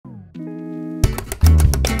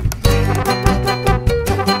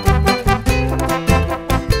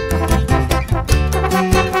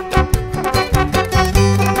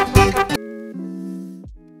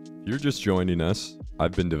just joining us,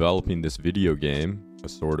 I've been developing this video game, a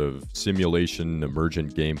sort of simulation,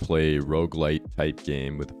 emergent gameplay, roguelike type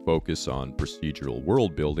game with a focus on procedural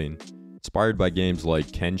world building, inspired by games like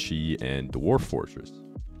Kenshi and Dwarf Fortress.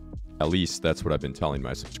 At least that's what I've been telling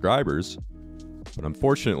my subscribers, but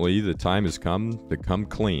unfortunately the time has come to come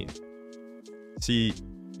clean. See,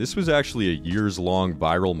 this was actually a years-long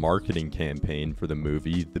viral marketing campaign for the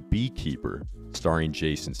movie The Beekeeper, starring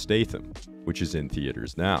Jason Statham, which is in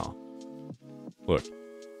theaters now. Look,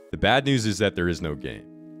 the bad news is that there is no game.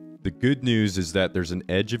 The good news is that there's an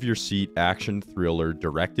edge-of-your-seat action thriller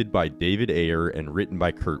directed by David Ayer and written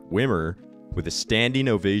by Kurt Wimmer, with a standing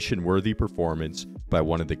ovation-worthy performance by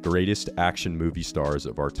one of the greatest action movie stars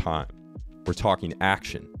of our time. We're talking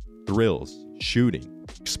action, thrills, shooting,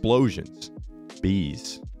 explosions,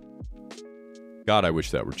 bees. God, I wish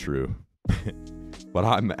that were true. But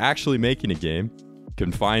I'm actually making a game,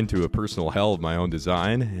 confined to a personal hell of my own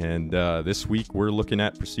design, and this week we're looking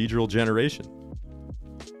at procedural generation.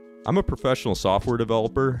 I'm a professional software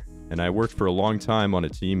developer, and I worked for a long time on a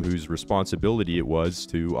team whose responsibility it was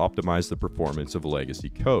to optimize the performance of legacy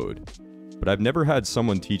code. But I've never had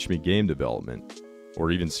someone teach me game development, or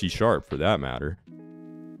even C# for that matter.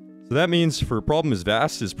 So that means for a problem as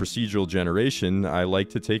vast as procedural generation, I like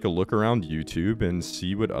to take a look around YouTube and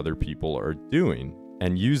see what other people are doing,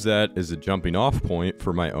 and use that as a jumping off point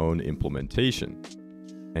for my own implementation.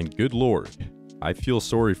 And good lord, I feel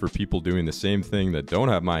sorry for people doing the same thing that don't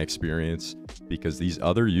have my experience, because these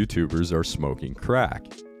other YouTubers are smoking crack.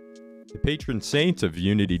 The patron saint of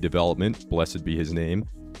Unity development, blessed be his name,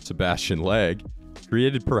 Sebastian Legg,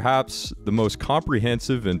 created perhaps the most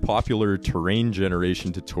comprehensive and popular terrain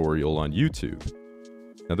generation tutorial on YouTube.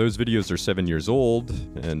 Now those videos are 7 years old,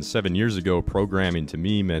 and 7 years ago programming to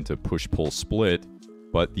me meant a push-pull split,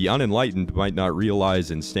 but the unenlightened might not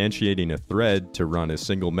realize instantiating a thread to run a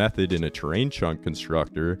single method in a terrain chunk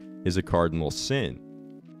constructor is a cardinal sin.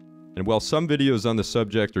 And while some videos on the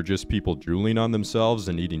subject are just people drooling on themselves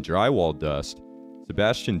and eating drywall dust,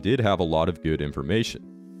 Sebastian did have a lot of good information.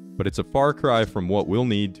 But it's a far cry from what we'll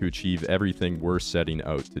need to achieve everything we're setting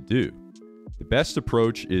out to do. The best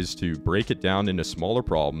approach is to break it down into smaller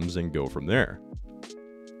problems and go from there.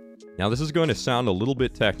 Now this is going to sound a little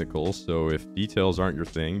bit technical, so if details aren't your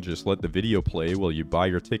thing, just let the video play while you buy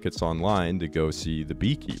your tickets online to go see The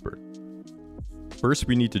Beekeeper. First,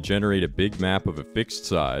 we need to generate a big map of a fixed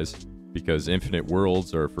size, because infinite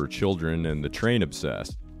worlds are for children and the train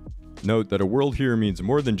obsessed. Note that a world here means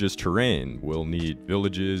more than just terrain. We'll need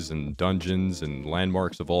villages and dungeons and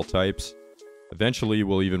landmarks of all types. Eventually,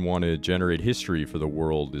 we'll even want to generate history for the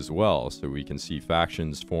world as well, so we can see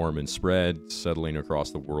factions form and spread, settling across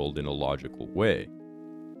the world in a logical way.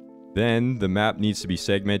 Then, the map needs to be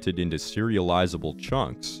segmented into serializable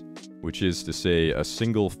chunks, which is to say, a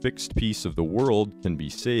single fixed piece of the world can be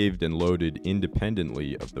saved and loaded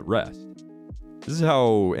independently of the rest. This is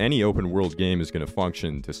how any open world game is going to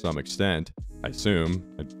function to some extent, I assume.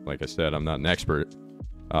 Like I said, I'm not an expert.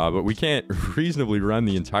 But we can't reasonably run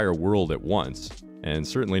the entire world at once, and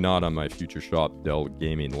certainly not on my Future Shop Dell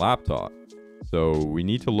gaming laptop. So we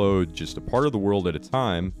need to load just a part of the world at a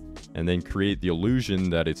time, and then create the illusion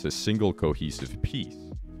that it's a single cohesive piece.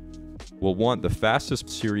 We'll want the fastest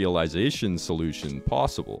serialization solution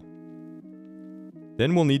possible.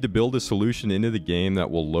 Then we'll need to build a solution into the game that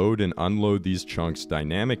will load and unload these chunks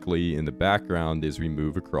dynamically in the background as we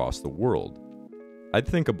move across the world. I'd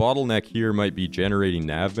think a bottleneck here might be generating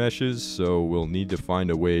nav meshes, so we'll need to find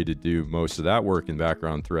a way to do most of that work in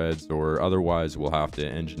background threads, or otherwise we'll have to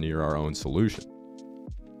engineer our own solution.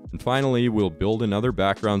 And finally, we'll build another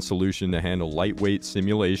background solution to handle lightweight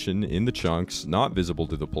simulation in the chunks not visible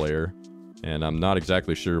to the player. And I'm not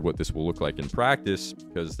exactly sure what this will look like in practice,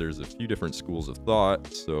 because there's a few different schools of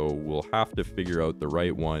thought, so we'll have to figure out the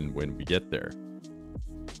right one when we get there.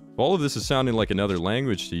 If all of this is sounding like another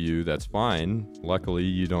language to you, that's fine. Luckily,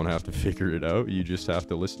 you don't have to figure it out, you just have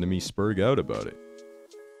to listen to me spurg out about it.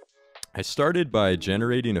 I started by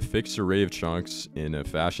generating a fixed array of chunks in a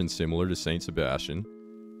fashion similar to Saint Sebastian.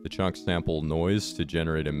 The chunks sample noise to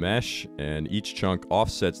generate a mesh, and each chunk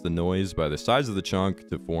offsets the noise by the size of the chunk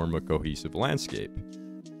to form a cohesive landscape.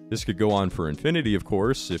 This could go on for infinity, of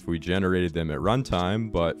course, if we generated them at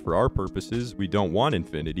runtime, but for our purposes, we don't want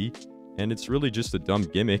infinity, and it's really just a dumb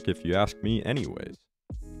gimmick if you ask me anyways.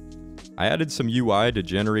 I added some UI to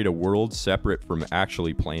generate a world separate from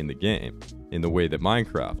actually playing the game, in the way that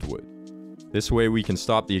Minecraft would. This way we can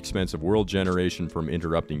stop the expense of world generation from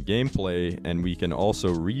interrupting gameplay, and we can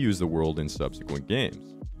also reuse the world in subsequent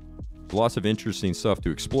games. There's lots of interesting stuff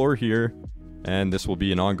to explore here, and this will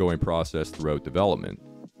be an ongoing process throughout development.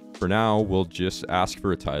 for now, we'll just ask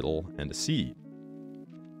for a title and a seed.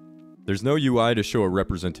 There's no UI to show a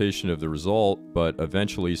representation of the result, but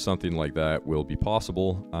eventually something like that will be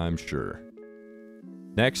possible, I'm sure.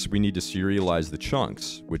 Next, we need to serialize the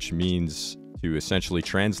chunks, which means to essentially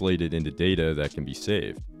translate it into data that can be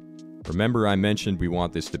saved. Remember I mentioned we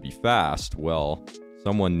want this to be fast? Well,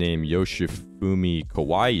 someone named Yoshifumi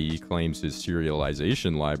Kawaii claims his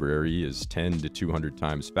serialization library is 10 to 200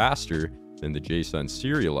 times faster than the JSON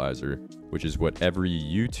serializer, which is what every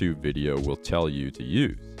YouTube video will tell you to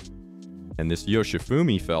use. And this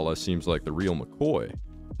Yoshifumi fella seems like the real McCoy.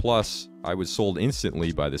 Plus, I was sold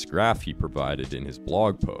instantly by this graph he provided in his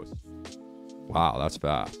blog post. Wow, that's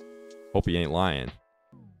fast. Hope he ain't lying.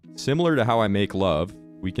 Similar to how I make love,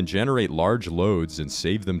 we can generate large loads and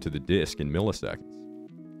save them to the disk in milliseconds.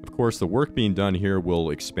 Of course, the work being done here will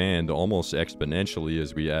expand almost exponentially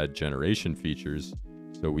as we add generation features,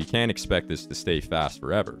 so we can't expect this to stay fast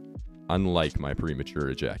forever, unlike my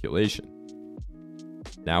premature ejaculation.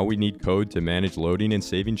 Now we need code to manage loading and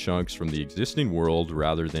saving chunks from the existing world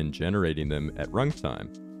rather than generating them at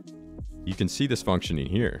runtime. You can see this functioning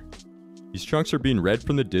here. These chunks are being read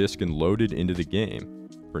from the disk and loaded into the game.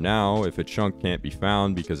 For now, if a chunk can't be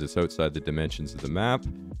found because it's outside the dimensions of the map,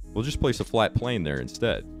 we'll just place a flat plane there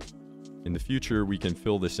instead. In the future, we can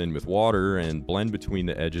fill this in with water and blend between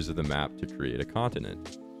the edges of the map to create a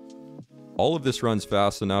continent. All of this runs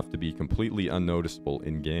fast enough to be completely unnoticeable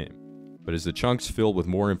in-game. But as the chunks fill with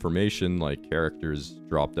more information like characters,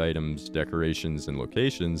 dropped items, decorations, and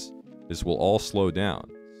locations, this will all slow down.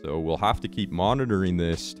 So we'll have to keep monitoring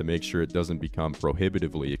this to make sure it doesn't become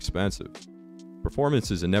prohibitively expensive.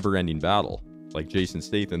 Performance is a never-ending battle, like Jason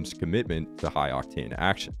Statham's commitment to high-octane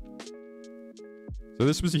action. So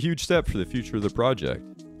this was a huge step for the future of the project.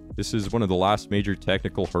 This is one of the last major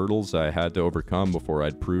technical hurdles I had to overcome before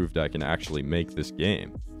I'd proved I can actually make this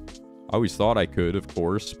game. I always thought I could, of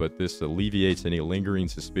course, but this alleviates any lingering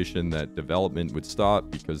suspicion that development would stop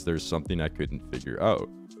because there's something I couldn't figure out.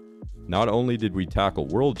 Not only did we tackle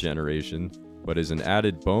world generation, but as an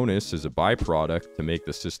added bonus as a byproduct to make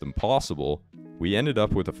the system possible, we ended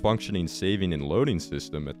up with a functioning saving and loading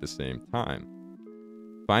system at the same time.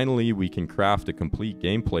 Finally, we can craft a complete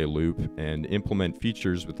gameplay loop and implement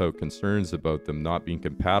features without concerns about them not being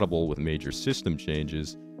compatible with major system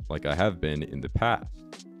changes like I have been in the past.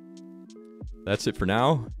 That's it for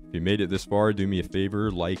now. If you made it this far, do me a favor,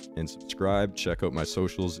 like and subscribe, check out my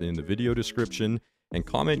socials in the video description, and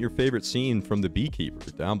comment your favorite scene from The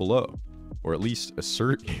Beekeeper down below, or at least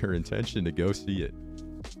assert your intention to go see it.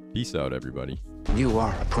 Peace out, everybody. You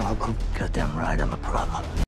are a problem. Goddamn right I'm a problem.